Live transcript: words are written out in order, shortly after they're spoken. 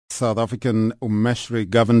South African Umeshri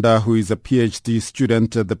Govender, who is a PhD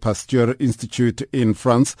student at the Pasteur Institute in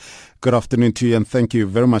France. Good afternoon to you, and thank you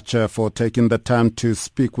very much for taking the time to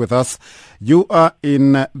speak with us. You are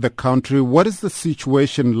in the country. What is the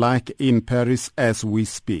situation like in Paris as we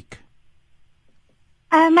speak?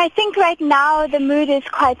 I think right now the mood is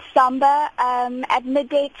quite somber. At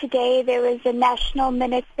midday today, there was a national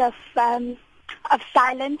minute of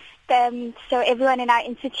silence. So everyone in our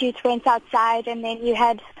institute went outside, and then you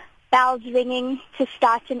had bells ringing to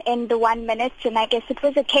start and end the 1 minute. And I guess it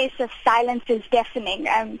was a case of silence is deafening.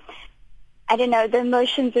 I don't know, the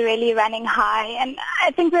emotions are really running high, and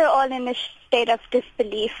I think we're all in a state of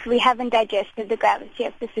disbelief. We haven't digested the gravity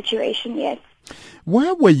of the situation yet.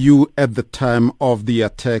 Where were you at the time of the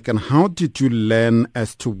attack, and how did you learn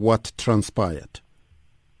as to what transpired?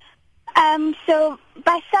 So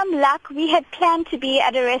by some luck, we had planned to be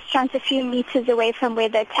at a restaurant a few meters away from where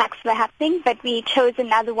the attacks were happening, but we chose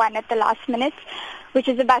another one at the last minute, which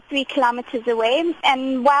is about 3 kilometers away.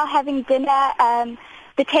 And while having dinner,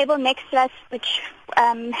 the table next to us, which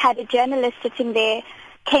had a journalist sitting there,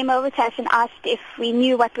 came over to us and asked if we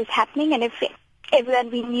knew what was happening and if everyone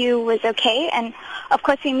we knew was okay. And of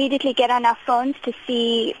course, we immediately get on our phones to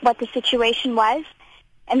see what the situation was.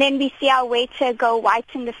 And then we see our waiter go white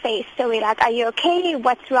in the face. So we're like, are you okay?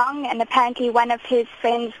 What's wrong? And apparently one of his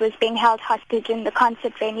friends was being held hostage in the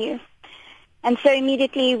concert venue. And so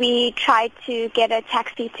immediately we tried to get a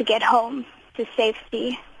taxi to get home to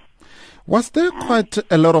safety. Was there quite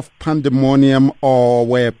a lot of pandemonium, or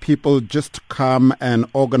were people just calm and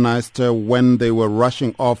organized when they were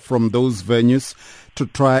rushing off from those venues to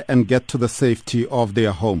try and get to the safety of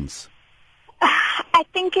their homes? I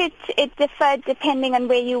think it differed depending on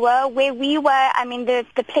where you were. Where we were, I mean, the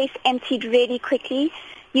place emptied really quickly.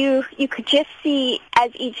 You could just see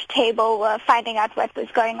as each table were finding out what was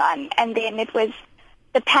going on, and then it was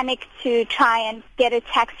the panic to try and get a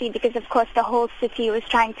taxi because, of course, the whole city was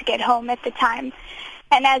trying to get home at the time.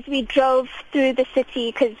 And as we drove through the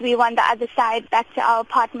city, because we were on the other side back to our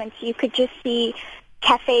apartments, you could just see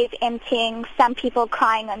cafes emptying, some people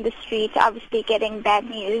crying on the street, obviously getting bad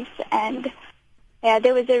news, and yeah,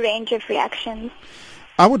 there was a range of reactions.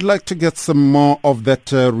 I would like to get some more of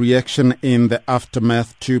that reaction in the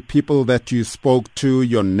aftermath to people that you spoke to,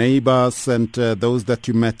 your neighbors, and those that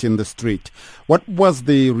you met in the street. What was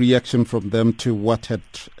the reaction from them to what had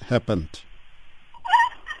happened?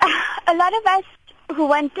 A lot of us who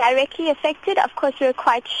weren't directly affected, of course, we were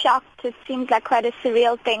quite shocked. It seemed like quite a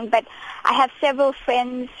surreal thing, but I have several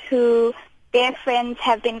friends who their friends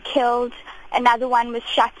have been killed. Another one was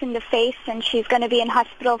shot in the face, and she's going to be in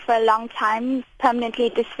hospital for a long time, permanently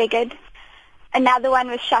disfigured. Another one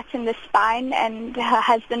was shot in the spine, and her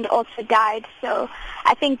husband also died. So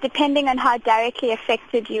I think depending on how directly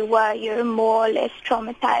affected you were, you're more or less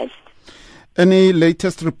traumatized. Any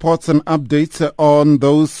latest reports and updates on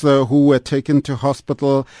those who were taken to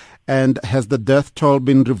hospital, and has the death toll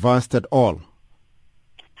been revised at all?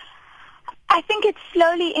 I think it's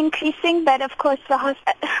slowly increasing, but of course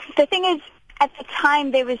the thing is, at the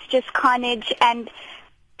time there was just carnage, and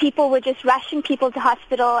people were just rushing people to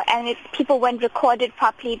hospital, and people weren't recorded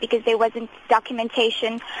properly because there wasn't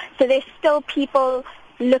documentation. So there's still people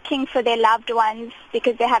looking for their loved ones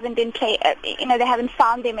because they haven't been they haven't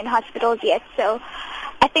found them in hospitals yet. So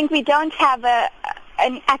I think we don't have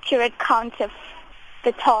an accurate count of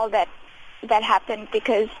the toll that happened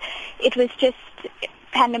because it was just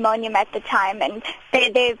pandemonium at the time, and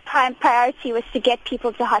their prime priority was to get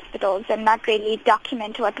people to hospitals and not really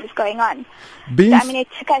document what was going on. So, I mean, it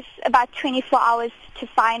took us about 24 hours to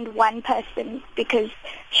find one person because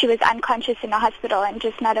she was unconscious in a hospital and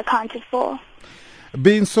just not accounted for.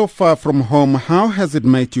 Being so far from home, how has it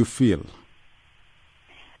made you feel?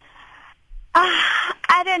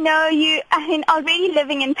 I don't know. I mean, already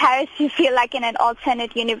living in Paris, you feel like in an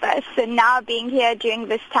alternate universe. So now being here during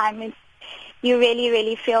this time, you really,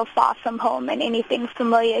 really feel far from home and anything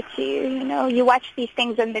familiar to you. You know, you watch these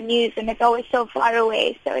things on the news and it's always so far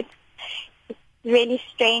away. So it's really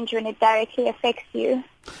strange when it directly affects you.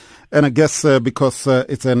 And I guess because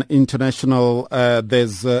it's an international,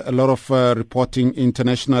 there's a lot of reporting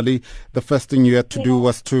internationally, the first thing you had to do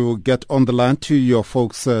was to get on the line to your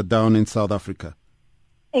folks down in South Africa.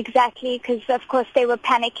 Exactly, because of course they were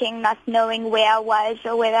panicking, not knowing where I was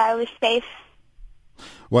or whether I was safe.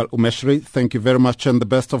 Well, Umeshri, thank you very much and the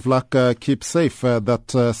best of luck. Keep safe.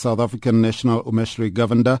 That South African National Umeshri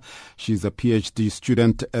Govender. She's a PhD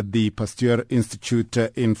student at the Pasteur Institute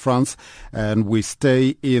in France. And we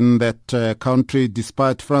stay in that country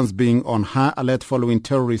despite France being on high alert following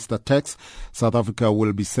terrorist attacks. South Africa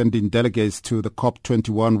will be sending delegates to the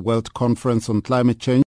COP21 World Conference on Climate Change.